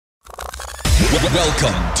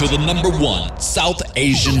Welcome to the #1 South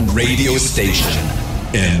Asian radio station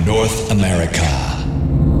in North America,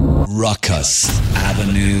 Ruckus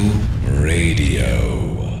Avenue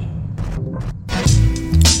Radio.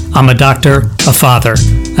 I'm a doctor, a father,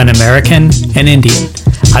 an American, an Indian.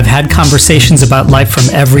 I've had conversations about life from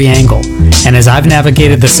every angle, and as I've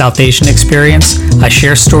navigated the South Asian experience, I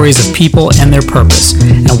share stories of people and their purpose,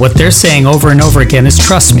 and what they're saying over and over again is,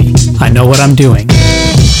 trust me, I know what I'm doing.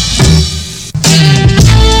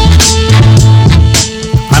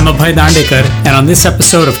 I'm Abhay and on this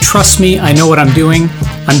episode of Trust Me, I Know What I'm Doing,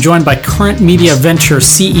 I'm joined by current media venture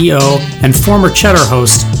CEO and former Cheddar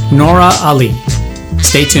host, Nora Ali.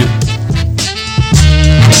 Stay tuned.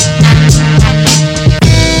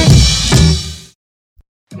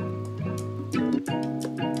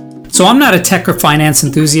 So I'm not a tech or finance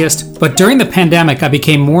enthusiast, but during the pandemic, I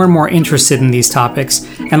became more and more interested in these topics,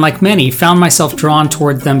 and like many, found myself drawn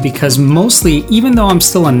toward them because mostly, even though I'm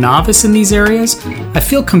still a novice in these areas, I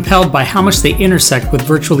feel compelled by how much they intersect with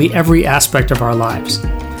virtually every aspect of our lives.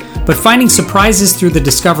 But finding surprises through the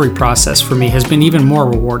discovery process for me has been even more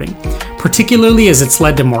rewarding, particularly as it's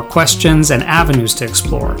led to more questions and avenues to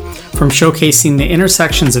explore, from showcasing the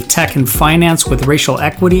intersections of tech and finance with racial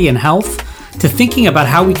equity and health, to thinking about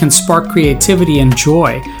how we can spark creativity and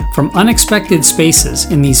joy from unexpected spaces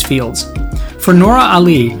in these fields. For Nora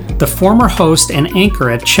Ali, the former host and anchor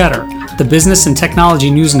at Cheddar, the business and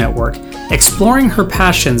technology news network, exploring her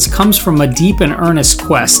passions comes from a deep and earnest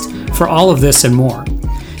quest for all of this and more.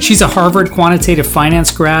 She's a Harvard quantitative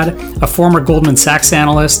finance grad, a former Goldman Sachs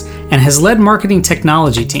analyst, and has led marketing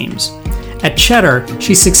technology teams. At Cheddar,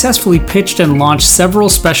 she successfully pitched and launched several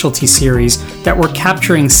specialty series that were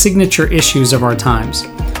capturing signature issues of our times: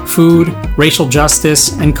 food, racial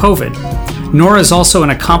justice, and COVID. Nora is also an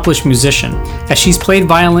accomplished musician, as she's played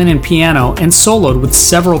violin and piano and soloed with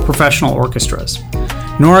several professional orchestras.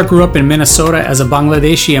 Nora grew up in Minnesota as a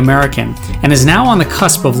Bangladeshi American and is now on the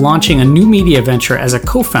cusp of launching a new media venture as a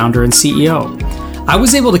co-founder and CEO. I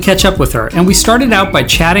was able to catch up with her, and we started out by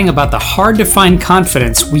chatting about the hard-to-find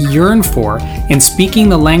confidence we yearn for in speaking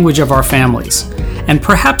the language of our families, and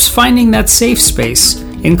perhaps finding that safe space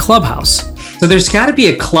in Clubhouse. So there's got to be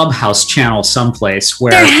a Clubhouse channel someplace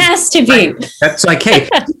where... There has to be. That's like, hey,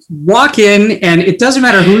 walk in, and it doesn't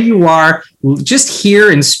matter who you are, just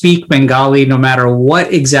hear and speak Bengali, no matter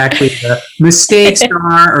what exactly the mistakes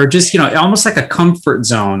are, or just, almost like a comfort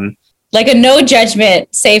zone. Like a no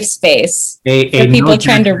judgment, safe space for people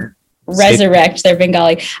trying to resurrect their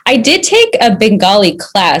Bengali. I did take a Bengali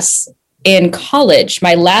class in college,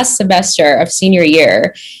 my last semester of senior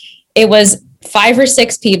year. It was 5 or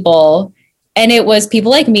 6 people, and it was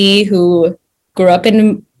people like me who grew up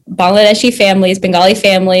in Bangladeshi families, Bengali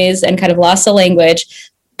families, and kind of lost the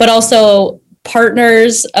language, but also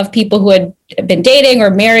partners of people who had been dating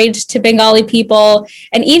or married to Bengali people.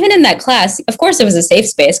 And even in that class, of course, it was a safe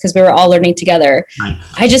space because we were all learning together. Right.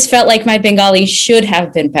 I just felt like my Bengali should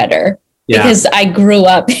have been better because I grew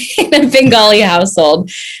up in a Bengali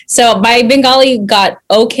household. So my Bengali got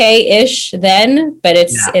okay-ish then, but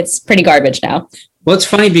it's pretty garbage now. Well, it's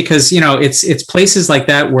funny because, it's places like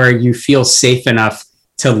that where you feel safe enough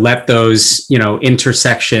to let those,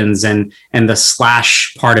 intersections and the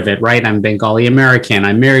slash part of it, right? I'm Bengali American.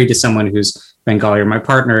 I'm married to someone who's Bengali, or my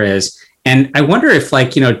partner is. And I wonder if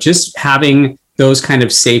just having those kind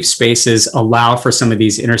of safe spaces allow for some of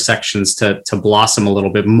these intersections to blossom a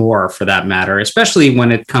little bit more, for that matter, especially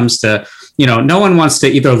when it comes to, no one wants to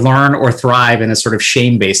either learn or thrive in a sort of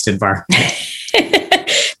shame-based environment.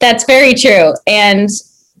 That's very true. And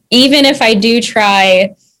even if I do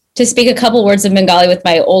try to speak a couple words of Bengali with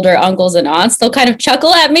my older uncles and aunts, they'll kind of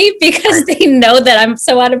chuckle at me because they know that I'm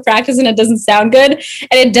so out of practice and it doesn't sound good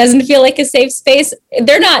and it doesn't feel like a safe space.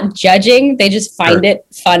 They're not judging. They just find it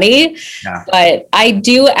funny. Yeah. But I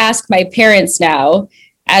do ask my parents now,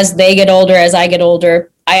 as they get older, as I get older,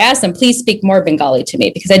 I ask them, please speak more Bengali to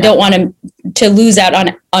me because I don't want them to lose out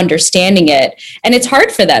on understanding it. And it's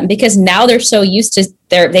hard for them because now they're so used to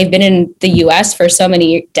they've been in the US for so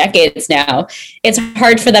many decades now. It's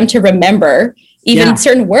hard for them to remember even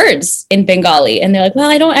certain words in Bengali. And they're like, well,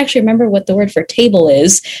 I don't actually remember what the word for table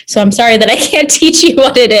is. So I'm sorry that I can't teach you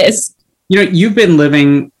what it is. You've been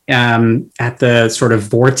living at the sort of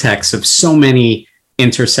vortex of so many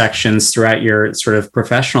intersections throughout your sort of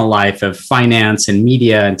professional life of finance and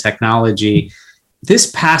media and technology.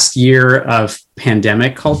 This past year of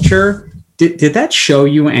pandemic culture, Did that show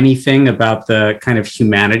you anything about the kind of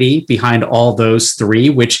humanity behind all those three,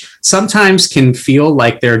 which sometimes can feel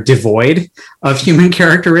like they're devoid of human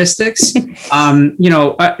characteristics?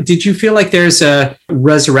 Did you feel like there's a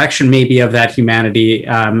resurrection maybe of that humanity,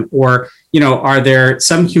 or are there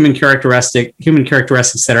some human characteristics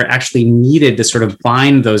that are actually needed to sort of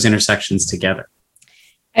bind those intersections together?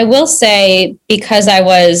 I will say, because I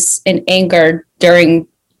was in anger during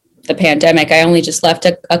the pandemic, I only just left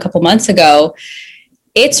a couple months ago.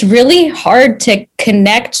 It's really hard to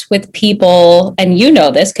connect with people. And you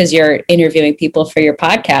know this because you're interviewing people for your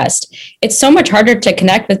podcast. It's so much harder to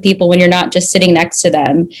connect with people when you're not just sitting next to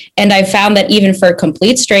them. And I found that even for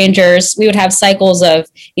complete strangers, we would have cycles of,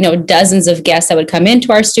 dozens of guests that would come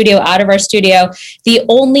into our studio, out of our studio. The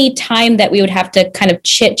only time that we would have to kind of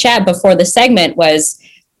chit chat before the segment was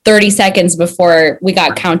 30 seconds before we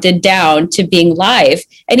got counted down to being live.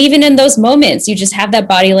 And even in those moments, you just have that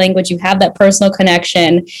body language, you have that personal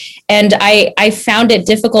connection. And I found it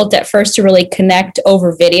difficult at first to really connect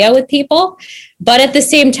over video with people. But at the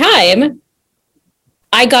same time,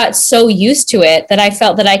 I got so used to it that I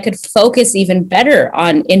felt that I could focus even better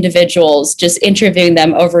on individuals, just interviewing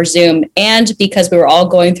them over Zoom. And because we were all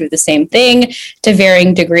going through the same thing to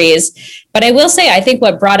varying degrees. But I will say, I think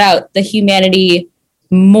what brought out the humanity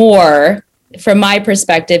more from my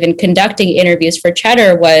perspective in conducting interviews for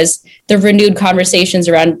Cheddar was the renewed conversations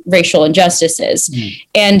around racial injustices.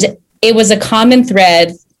 And it was a common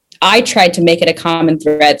thread. I tried to make it a common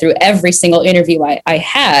thread through every single interview I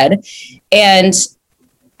had. And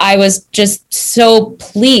I was just so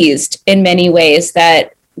pleased in many ways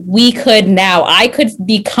that I could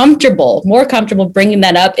be more comfortable bringing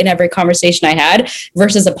that up in every conversation I had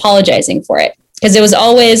versus apologizing for it. Because it was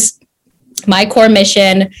always my core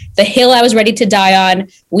mission, the hill I was ready to die on.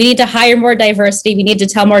 We need to hire more diversity. We need to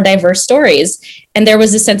tell more diverse stories. And there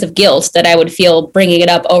was a sense of guilt that I would feel bringing it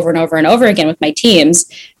up over and over and over again with my teams.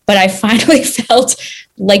 But I finally felt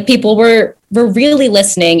like people were really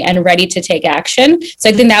listening and ready to take action. So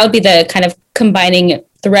I think that would be the kind of combining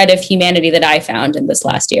thread of humanity that I found in this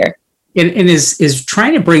last year. And is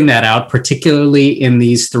trying to bring that out, particularly in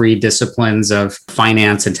these three disciplines of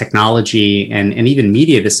finance and technology and even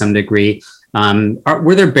media to some degree.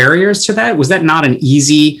 Were there barriers to that? Was that not an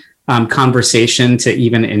easy conversation to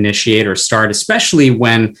even initiate or start, especially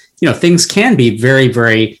when, things can be very,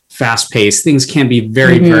 very fast paced. Things can be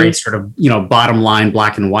very, very sort of, bottom line,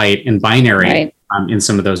 black and white and binary in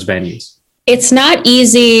some of those venues. It's not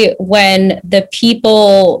easy when the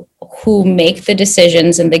people who make the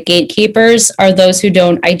decisions and the gatekeepers are those who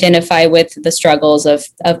don't identify with the struggles of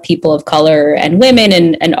people of color and women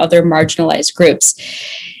and other marginalized groups.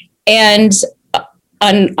 And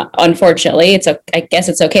unfortunately, I guess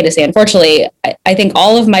it's okay to say unfortunately, I think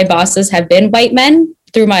all of my bosses have been white men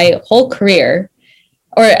through my whole career,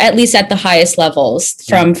 or at least at the highest levels,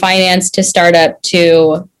 from finance to startup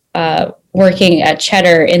to working at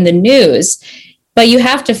Cheddar in the news. But you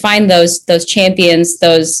have to find those champions,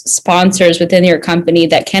 those sponsors within your company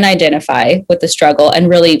that can identify with the struggle and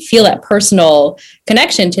really feel that personal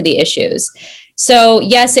connection to the issues. So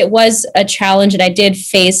yes, it was a challenge, and I did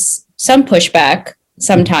face some pushback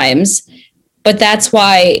sometimes, but that's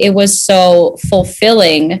why it was so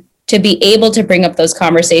fulfilling to be able to bring up those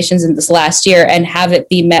conversations in this last year and have it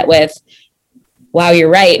be met with, wow, you're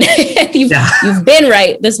right. You've been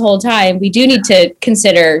right this whole time. We do need to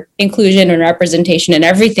consider inclusion and representation in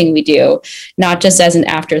everything we do, not just as an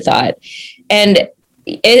afterthought. And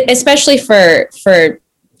especially for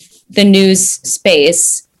the news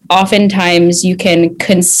space, oftentimes you can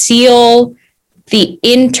conceal the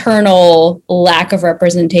internal lack of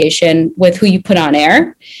representation with who you put on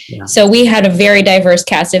air. Yeah. So we had a very diverse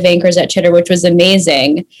cast of anchors at Cheddar, which was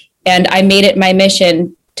amazing. And I made it my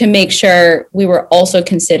mission to make sure we were also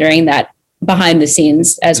considering that behind the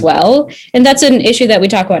scenes as well. And that's an issue that we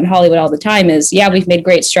talk about in Hollywood all the time is, we've made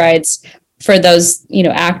great strides for those,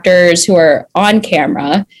 actors who are on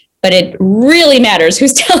camera, but it really matters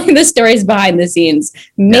who's telling the stories behind the scenes,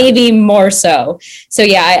 maybe more so. So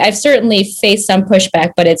I've certainly faced some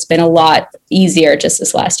pushback, but it's been a lot easier just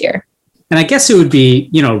this last year. And I guess it would be,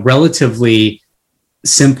 relatively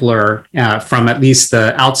simpler from at least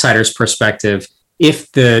the outsider's perspective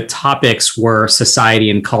if the topics were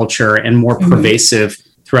society and culture and more pervasive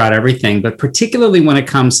throughout everything. But particularly when it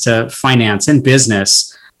comes to finance and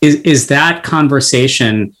business, is that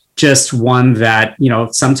conversation just one that,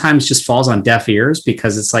 sometimes just falls on deaf ears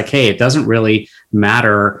because it's like, hey, it doesn't really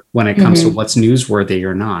matter when it comes to what's newsworthy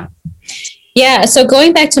or not? Yeah. So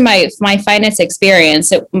going back to my finance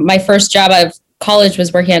experience, my first job out of college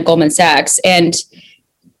was working at Goldman Sachs, and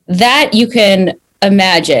that you can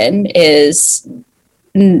imagine is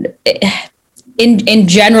in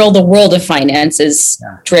general, the world of finance is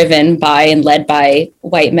driven by and led by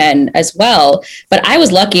white men as well. But I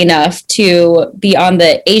was lucky enough to be on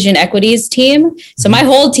the Asian equities team. So my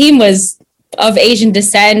whole team was of Asian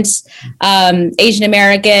descent, Asian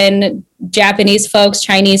American, Japanese folks,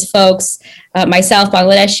 Chinese folks, myself,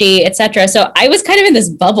 Bangladeshi, etc. So I was kind of in this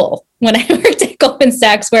bubble when I worked at Goldman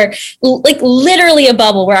Sachs, where like literally a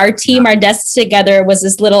bubble where our team, our desks together was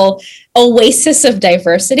this little oasis of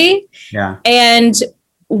diversity. Yeah. And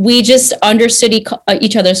we just understood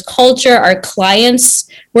each other's culture. Our clients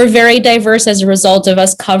were very diverse as a result of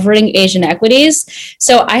us covering Asian equities.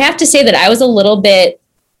 So I have to say that I was a little bit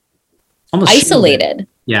almost isolated.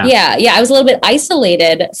 Yeah. I was a little bit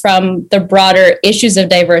isolated from the broader issues of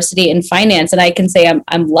diversity in finance. And I can say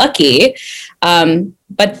I'm lucky.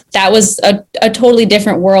 But that was a totally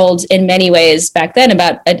different world in many ways back then.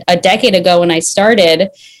 About a decade ago when I started,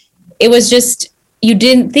 it was just, you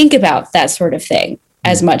didn't think about that sort of thing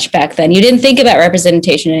as much back then. You didn't think about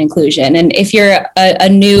representation and inclusion. And if you're a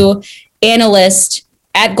new analyst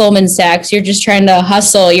at Goldman Sachs, you're just trying to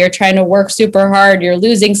hustle, you're trying to work super hard, you're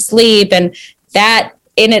losing sleep. And that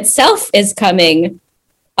in itself is coming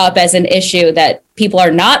up as an issue that people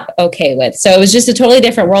are not okay with. So it was just a totally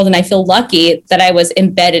different world. And I feel lucky that I was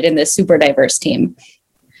embedded in this super diverse team.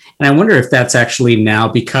 And I wonder if that's actually now,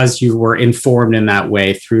 because you were informed in that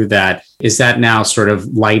way through that, is that now sort of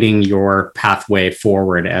lighting your pathway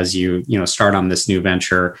forward as you start on this new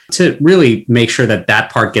venture to really make sure that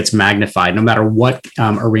that part gets magnified no matter what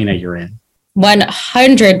arena you're in?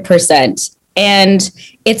 100%. And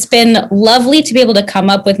it's been lovely to be able to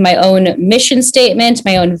come up with my own mission statement,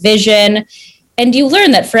 my own vision. And you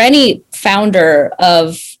learn that for any founder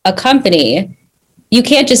of a company, you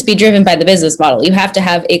can't just be driven by the business model. You have to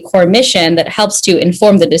have a core mission that helps to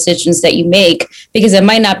inform the decisions that you make, because it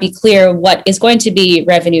might not be clear what is going to be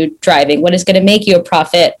revenue driving, what is going to make you a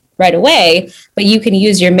profit right away, but you can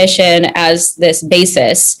use your mission as this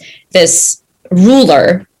basis, this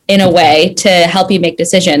ruler in a way to help you make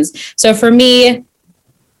decisions. So for me,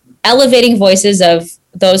 elevating voices of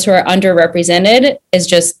those who are underrepresented is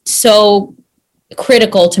just so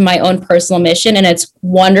critical to my own personal mission. And it's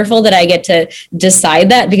wonderful that I get to decide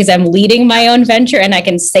that, because I'm leading my own venture and I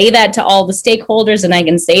can say that to all the stakeholders and I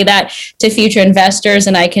can say that to future investors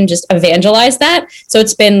and I can just evangelize that. So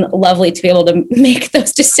it's been lovely to be able to make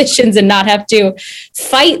those decisions and not have to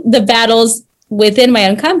fight the battles within my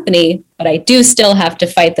own company, but I do still have to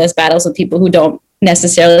fight those battles with people who don't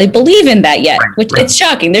necessarily believe in that yet, which it's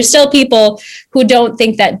shocking. There's still people who don't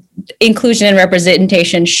think that inclusion and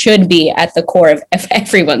representation should be at the core of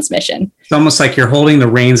everyone's mission. It's almost like you're holding the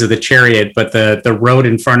reins of the chariot, but the road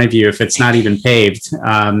in front of you, if it's not even paved, be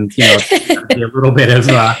a little bit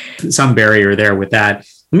of some barrier there with that.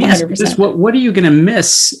 Let me ask you this, what are you going to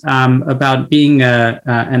miss about being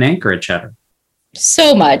an anchor at Cheddar?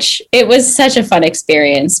 So much. It was such a fun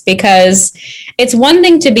experience, because it's one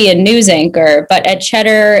thing to be a news anchor, but at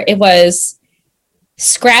Cheddar, it was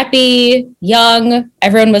scrappy, young,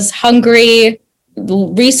 everyone was hungry,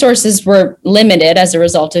 resources were limited as a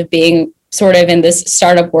result of being sort of in this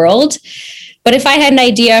startup world. But if I had an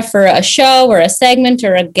idea for a show or a segment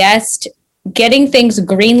or a guest, getting things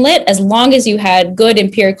greenlit, as long as you had good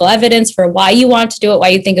empirical evidence for why you want to do it, why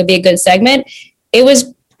you think it'd be a good segment, it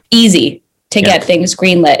was easy to get things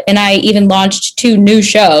greenlit. And I even launched 2 new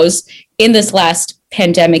shows in this last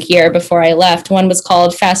pandemic year before I left. One was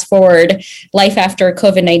called Fast Forward, Life After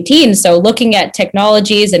COVID-19. So looking at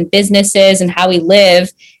technologies and businesses and how we live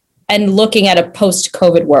and looking at a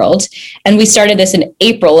post-COVID world. And we started this in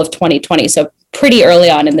April of 2020. So pretty early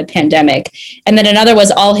on in the pandemic. And then another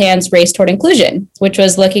was All Hands Race Toward Inclusion, which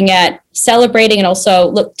was looking at celebrating and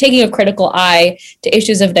also taking a critical eye to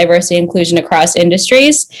issues of diversity and inclusion across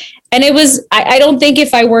industries. And it was, I don't think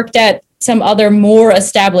if I worked at some other more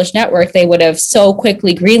established network, they would have so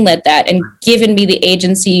quickly greenlit that and given me the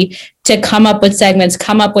agency to come up with segments,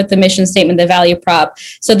 come up with the mission statement, the value prop.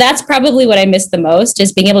 So that's probably what I miss the most,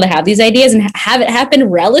 is being able to have these ideas and have it happen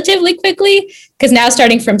relatively quickly. Because now,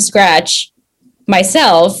 starting from scratch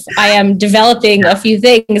myself, I am developing a few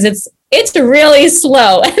things. It's really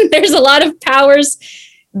slow, and there's a lot of powers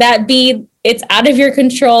that it's out of your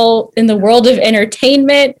control in the world of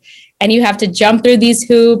entertainment. And you have to jump through these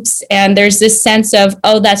hoops. And there's this sense of,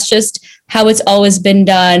 oh, that's just how it's always been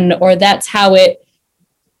done, or that's how it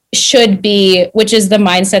should be, which is the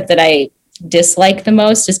mindset that I dislike the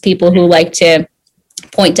most, is people who like to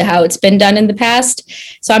point to how it's been done in the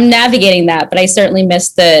past. So I'm navigating that, but I certainly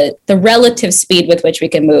miss the relative speed with which we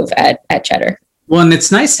can move at Cheddar. Well, and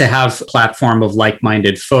it's nice to have a platform of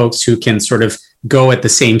like-minded folks who can sort of go at the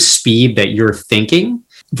same speed that you're thinking,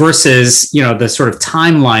 versus, you know, the sort of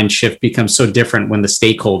timeline shift becomes so different when the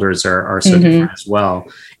stakeholders are so different as well.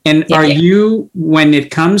 And are you, when it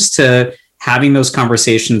comes to having those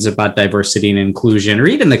conversations about diversity and inclusion, or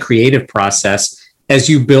even the creative process, as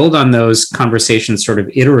you build on those conversations sort of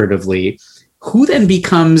iteratively, who then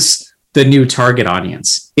becomes the new target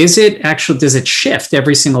audience? Is it actually, does it shift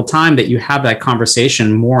every single time that you have that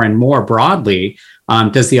conversation more and more broadly?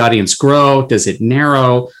 Does the audience grow? Does it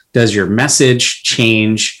narrow? Does your message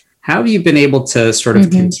change? How have you been able to sort of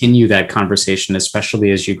continue that conversation,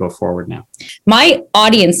 especially as you go forward now? My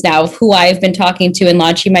audience now, who I've been talking to and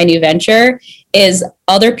launching my new venture, is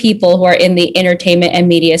other people who are in the entertainment and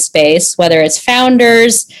media space, whether it's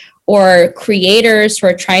founders or creators who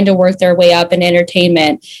are trying to work their way up in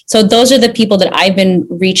entertainment. So those are the people that I've been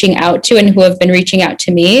reaching out to and who have been reaching out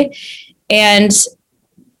to me. And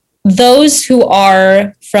those who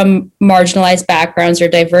are from marginalized backgrounds or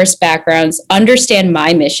diverse backgrounds understand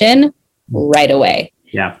my mission right away.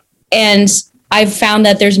 Yeah. And I've found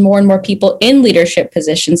that there's more and more people in leadership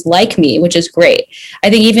positions like me, which is great.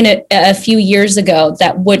 I think even a few years ago,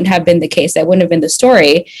 that wouldn't have been the case. That wouldn't have been the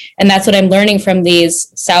story. And that's what I'm learning from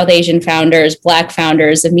these South Asian founders, Black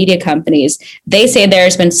founders of media companies. They say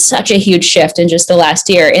there's been such a huge shift in just the last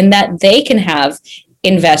year in that they can have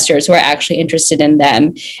investors who are actually interested in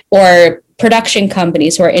them, or production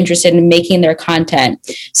companies who are interested in making their content.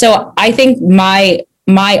 So I think my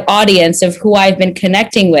audience of who I've been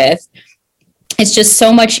connecting with, it's just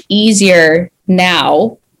so much easier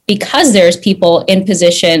now because there's people in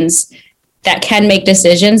positions that can make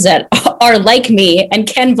decisions that are like me and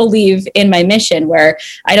can believe in my mission, where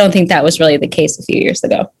I don't think that was really the case a few years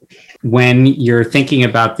ago. When you're thinking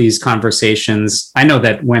about these conversations, I know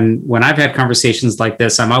that when I've had conversations like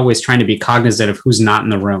this, I'm always trying to be cognizant of who's not in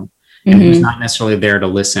the room and who's not necessarily there to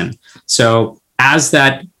listen. So as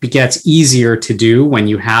that gets easier to do when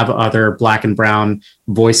you have other Black and brown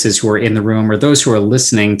voices who are in the room, or those who are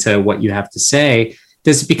listening to what you have to say,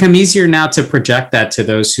 does it become easier now to project that to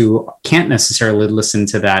those who can't necessarily listen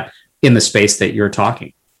to that in the space that you're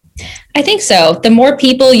talking? I think so. The more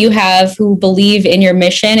people you have who believe in your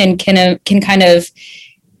mission and can kind of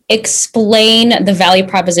explain the value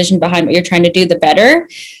proposition behind what you're trying to do, the better.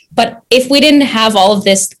 But if we didn't have all of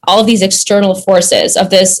these external forces of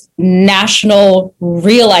this national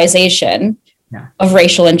realization of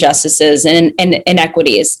racial injustices and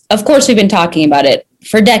inequities, of course, we've been talking about it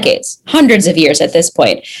for decades, hundreds of years at this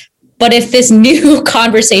point. But if this new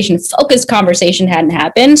focused conversation hadn't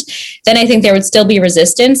happened, then I think there would still be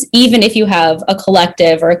resistance, even if you have a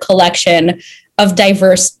collective or a collection of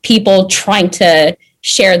diverse people trying to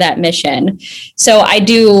share that mission. So I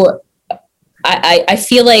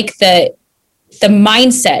feel like the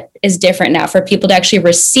mindset is different now for people to actually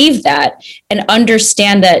receive that and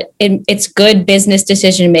understand that it's good business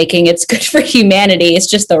decision making. It's good for humanity. It's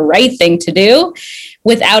just the right thing to do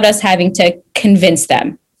without us having to convince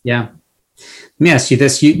them. Yeah. Let me ask you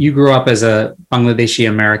this. You grew up as a Bangladeshi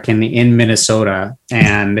American in Minnesota,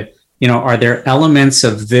 and, you know, are there elements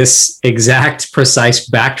of this exact precise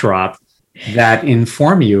backdrop that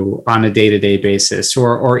inform you on a day-to-day basis,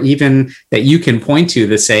 or even that you can point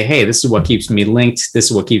to say, hey, this is what keeps me linked. This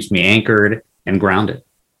is what keeps me anchored and grounded?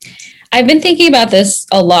 I've been thinking about this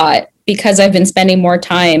a lot because I've been spending more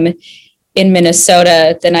time in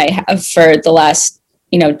Minnesota than I have for the last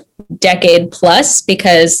decade plus,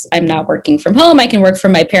 because I'm not working from home. I can work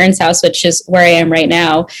from my parents' house, which is where I am right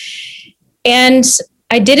now. And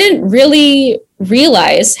I didn't really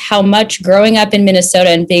realize how much growing up in Minnesota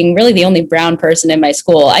and being really the only brown person in my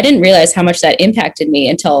school, I didn't realize how much that impacted me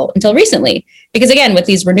until recently. Because again, with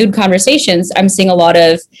these renewed conversations, I'm seeing a lot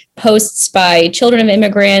of posts by children of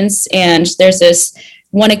immigrants. And there's this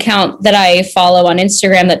one account that I follow on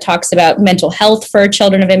Instagram that talks about mental health for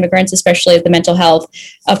children of immigrants, especially the mental health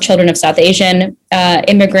of children of South Asian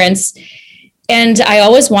immigrants. And I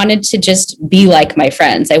always wanted to just be like my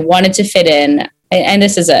friends. I wanted to fit in. And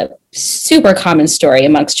this is a super common story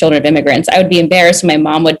amongst children of immigrants. I would be embarrassed when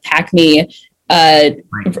my mom would pack me a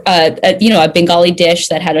Bengali dish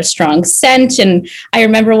that had a strong scent. And I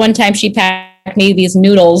remember one time she packed me these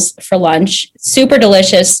noodles for lunch, super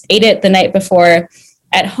delicious, ate it the night before.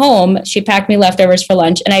 At home, she packed me leftovers for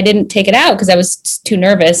lunch, and I didn't take it out because I was too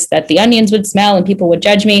nervous that the onions would smell and people would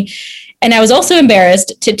judge me. And I was also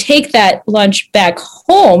embarrassed to take that lunch back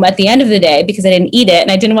home at the end of the day because I didn't eat it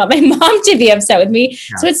and I didn't want my mom to be upset with me.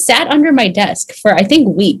 Yeah. So it sat under my desk for, I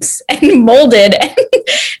think, weeks and molded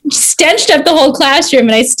and stenched up the whole classroom.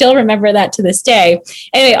 And I still remember that to this day.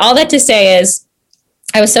 Anyway, all that to say is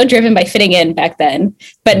I was so driven by fitting in back then,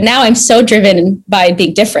 but now I'm so driven by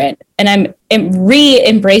being different, and I'm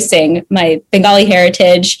re-embracing my Bengali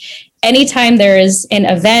heritage. Anytime there is an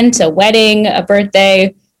event, a wedding, a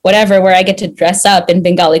birthday, whatever, where I get to dress up in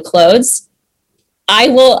Bengali clothes, I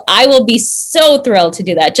will be so thrilled to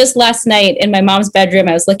do that. Just last night in my mom's bedroom,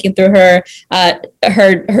 I was looking through her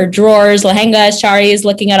drawers, lehengas, charis,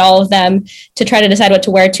 looking at all of them to try to decide what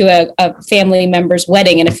to wear to a family member's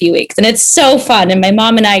wedding in a few weeks. And it's so fun. And my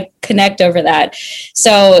mom and I connect over that.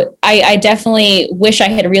 So I definitely wish I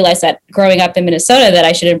had realized that growing up in Minnesota, that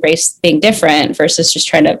I should embrace being different versus just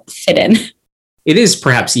trying to fit in. It is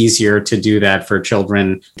perhaps easier to do that for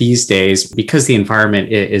children these days because the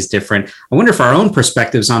environment is different. I wonder if our own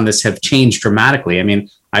perspectives on this have changed dramatically. I mean,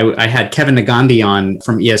 I had Kevin Nagandi on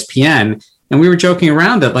from ESPN, and we were joking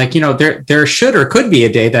around that, like, you know, there should or could be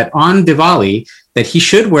a day that on Diwali that he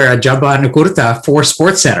should wear a jabba and a kurta for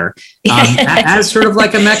SportsCenter as sort of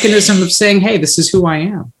like a mechanism of saying, hey, this is who I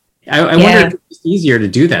am. I wonder if it's easier to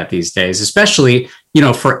do that these days, especially, you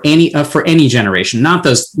know, for any generation, not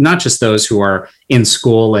just those who are in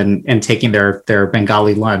school and taking their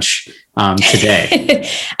Bengali lunch today.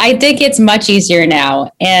 I think it's much easier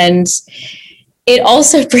now. And it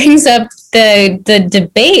also brings up the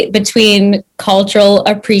debate between cultural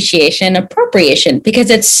appreciation and appropriation,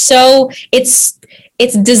 because it's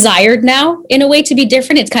desired now in a way to be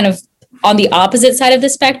different. It's kind of on the opposite side of the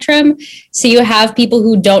spectrum. So you have people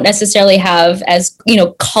who don't necessarily have as, you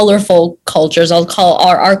know, colorful cultures. I'll call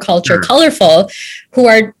our culture colorful, who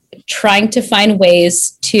are trying to find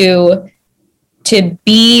ways to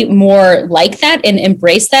be more like that and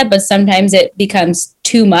embrace that. But sometimes it becomes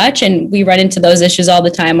too much. And we run into those issues all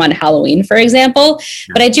the time on Halloween, for example.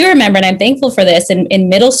 But I do remember, and I'm thankful for this, in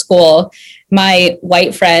middle school, my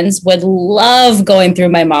white friends would love going through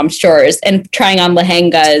my mom's drawers and trying on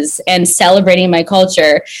lehengas and celebrating my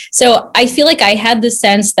culture. So I feel like I had the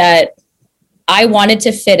sense that I wanted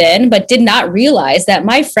to fit in, but did not realize that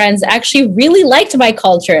my friends actually really liked my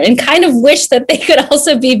culture and kind of wished that they could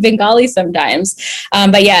also be Bengali sometimes.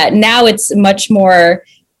 But yeah, now it's much more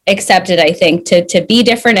accepted, I think, to be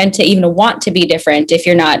different and to even want to be different if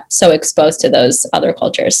you're not so exposed to those other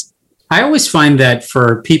cultures. I always find that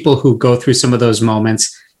for people who go through some of those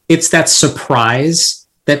moments, it's that surprise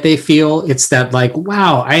that they feel. It's that, like,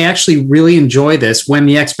 wow, I actually really enjoy this, when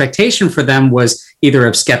the expectation for them was either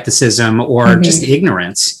of skepticism or just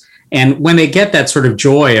ignorance. And when they get that sort of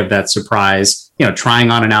joy of that surprise, you know,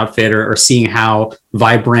 trying on an outfit or seeing how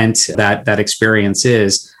vibrant that experience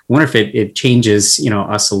is, I wonder if it changes, you know,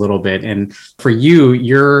 us a little bit. And for you,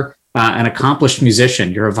 you're an accomplished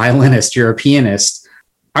musician, you're a violinist, you're a pianist.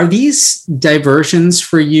 Are these diversions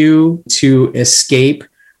for you to escape,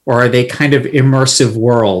 or are they kind of immersive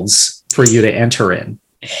worlds for you to enter in?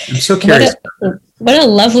 I'm so curious. What a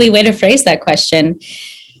lovely way to phrase that question.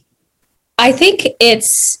 I think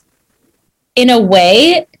it's, in a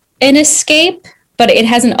way, an escape, but it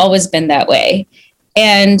hasn't always been that way.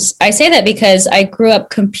 And I say that because I grew up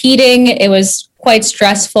competing. It was quite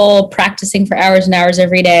stressful, practicing for hours and hours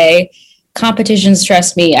every day. Competition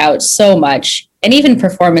stressed me out so much. And even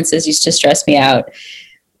performances used to stress me out.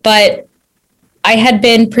 But I had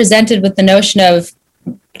been presented with the notion of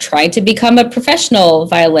trying to become a professional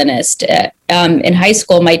violinist. In high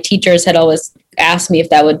school, my teachers had always asked me if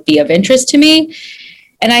that would be of interest to me.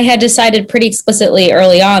 And I had decided pretty explicitly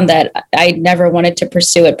early on that I never wanted to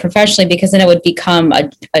pursue it professionally, because then it would become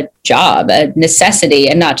a job, a necessity,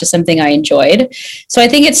 and not just something I enjoyed. So I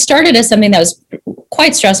think it started as something that was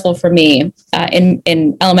quite stressful for me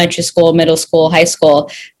in elementary school, middle school, high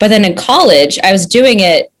school. But then in college, I was doing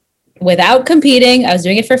it without competing. I was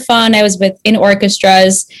doing it for fun. I was in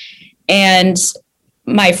orchestras, and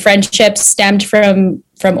my friendships stemmed from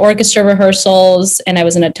orchestra rehearsals, and I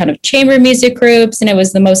was in a ton of chamber music groups, and it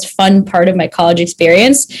was the most fun part of my college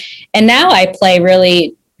experience. And now I play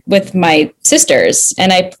really with my sisters,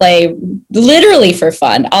 and I play literally for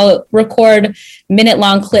fun. I'll record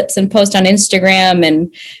minute-long clips and post on Instagram,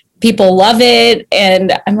 and people love it.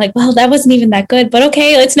 And I'm like, well, that wasn't even that good, but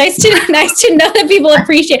okay, it's nice to know that people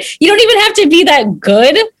appreciate. You don't even have to be that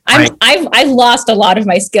good. I've lost a lot of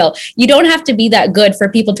my skill. You don't have to be that good for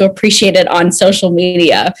people to appreciate it on social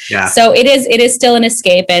media. Yeah. So it is still an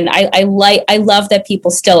escape, and I love that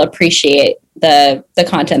people still appreciate the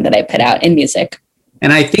content that I put out in music.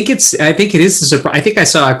 And I think it is a surprise. I think I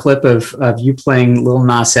saw a clip of you playing Lil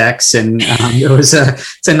Nas X, and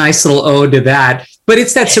it's a nice little ode to that. But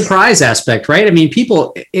it's that surprise aspect, right? I mean,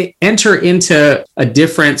 people enter into a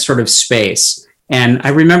different sort of space. And I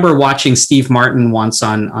remember watching Steve Martin once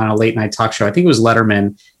on a late night talk show. I think it was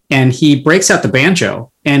Letterman, and he breaks out the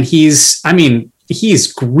banjo, and he's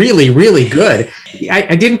he's really, really good.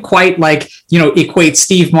 I didn't quite equate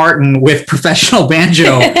Steve Martin with professional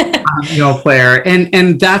banjo, player.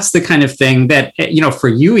 And that's the kind of thing that, for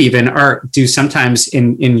you even do sometimes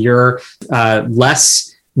in your less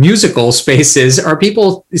musical spaces, are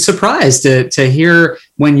people surprised to hear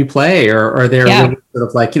when you play, or they're really sort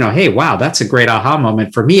of like, hey, wow, that's a great aha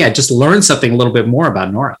moment for me. I just learned something a little bit more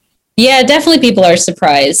about Nora. Yeah, definitely people are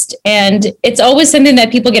surprised. And it's always something that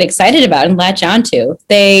people get excited about and latch onto.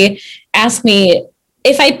 They ask me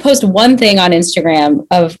if I post one thing on Instagram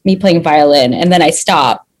of me playing violin and then I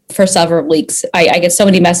stop for several weeks, I get so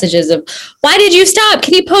many messages of, why did you stop?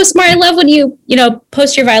 Can you post more? I love when you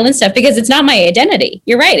post your violin stuff, because it's not my identity.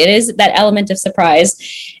 You're right. It is that element of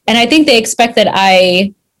surprise. And I think they expect that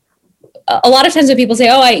a lot of times when people say,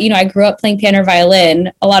 oh, I grew up playing piano or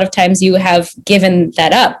violin, a lot of times you have given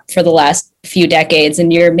that up for the last few decades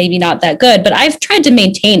and you're maybe not that good, but I've tried to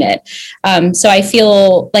maintain it. So I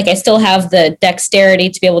feel like I still have the dexterity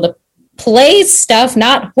to be able to play stuff,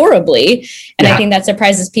 not horribly. And I think that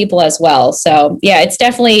surprises people as well. So yeah, it's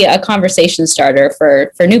definitely a conversation starter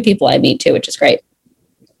for new people I meet too, which is great.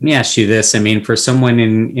 Let me ask you this. I mean, for someone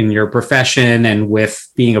in your profession and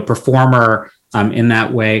with being a performer in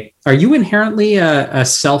that way, are you inherently a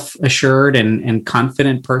self-assured and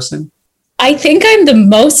confident person? I think I'm the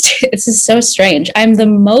most, this is so strange. I'm the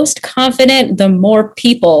most confident, the more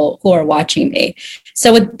people who are watching me.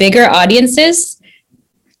 So with bigger audiences,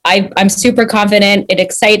 I'm super confident. It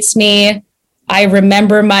excites me. I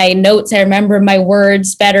remember my notes. I remember my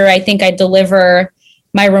words better. I think I deliver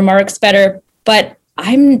my remarks better, but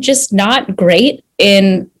I'm just not great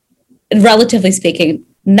in, relatively speaking,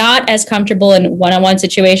 not as comfortable in one-on-one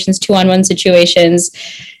situations, two-on-one situations.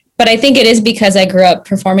 But I think it is because I grew up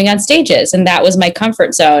performing on stages and that was my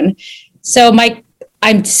comfort zone. So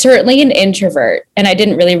I'm certainly an introvert, and I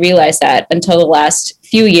didn't really realize that until the last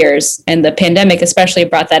few years, and the pandemic especially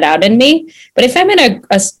brought that out in me. But if I'm in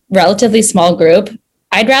a relatively small group,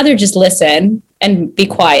 I'd rather just listen and be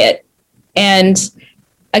quiet. And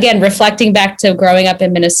again, reflecting back to growing up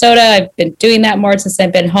in Minnesota, I've been doing that more since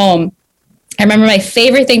I've been home. I remember my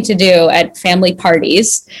favorite thing to do at family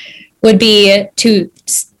parties would be to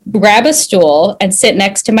grab a stool and sit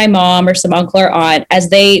next to my mom or some uncle or aunt as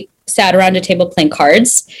they sat around a table playing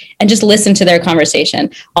cards and just listen to their conversation.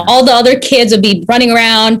 All the other kids would be running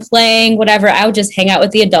around, playing, whatever. I would just hang out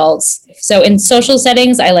with the adults. So in social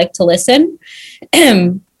settings, I like to listen.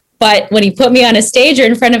 But when you put me on a stage or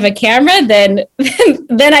in front of a camera, then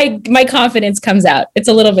my confidence comes out. It's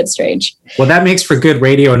a little bit strange. Well, that makes for good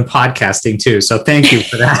radio and podcasting too. So thank you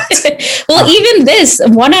for that. Well, even this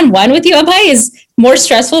one-on-one with you, Abhay, is more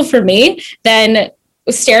stressful for me than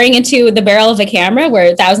staring into the barrel of a camera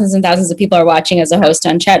where thousands and thousands of people are watching as a host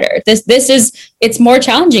on Cheddar. It's more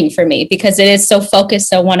challenging for me because it is so focused,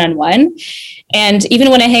 so one-on-one. And even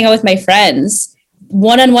when I hang out with my friends,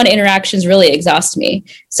 one-on-one interactions really exhaust me.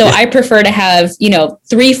 So I prefer to have,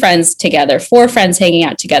 3 friends together, 4 friends hanging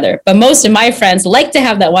out together. But most of my friends like to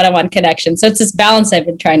have that one-on-one connection. So it's this balance I've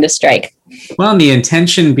been trying to strike. Well, and the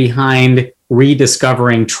intention behind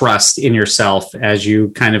rediscovering trust in yourself as you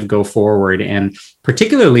kind of go forward, and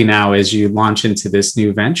particularly now as you launch into this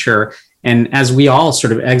new venture, and as we all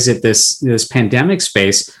sort of exit this pandemic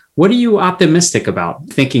space, what are you optimistic about,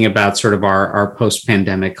 thinking about sort of our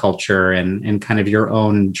post-pandemic culture and kind of your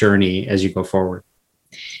own journey as you go forward?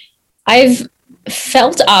 I've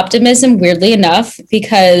felt optimism, weirdly enough,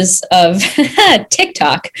 because of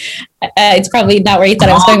TikTok. It's probably not where you thought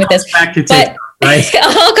I was going with this. Back to TikTok, right? It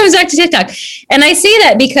all comes back to TikTok. And I say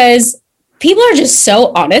that because people are just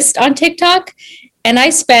so honest on TikTok. And I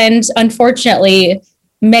spend, unfortunately,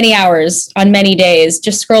 many hours on many days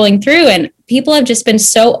just scrolling through, and people have just been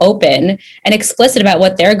so open and explicit about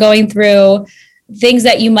what they're going through, things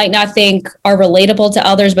that you might not think are relatable to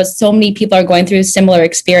others, but so many people are going through similar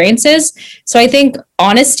experiences. So I think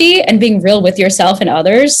honesty and being real with yourself and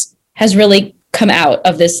others has really come out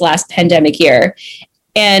of this last pandemic year.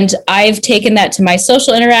 And I've taken that to my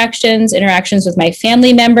social interactions with my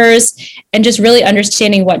family members, and just really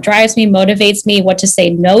understanding what drives me, motivates me, what to say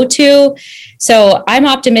no to. So I'm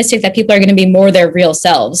optimistic that people are going to be more their real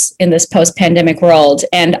selves in this post-pandemic world.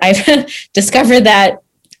 And I've discovered that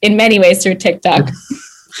in many ways through TikTok.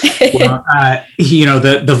 Well,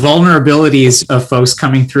 the vulnerabilities of folks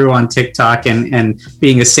coming through on TikTok and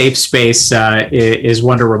being a safe space is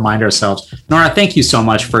one to remind ourselves. Nora, thank you so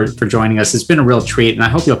much for joining us. It's been a real treat, and I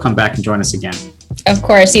hope you'll come back and join us again. Of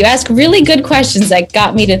course. You ask really good questions that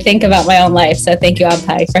got me to think about my own life. So thank you,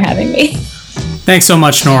 Abhay, for having me. Thanks so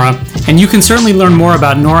much, Nora. And you can certainly learn more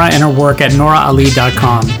about Nora and her work at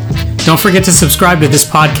noraali.com. Don't forget to subscribe to this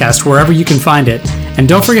podcast wherever you can find it. And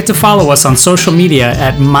don't forget to follow us on social media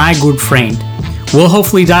at My Good Friend. We'll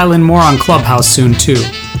hopefully dial in more on Clubhouse soon too.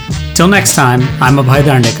 Till next time, I'm Abhay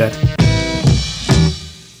Darnikar.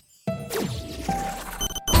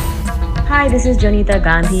 Hi, this is Janita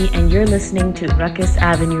Gandhi, and you're listening to Ruckus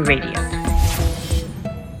Avenue Radio.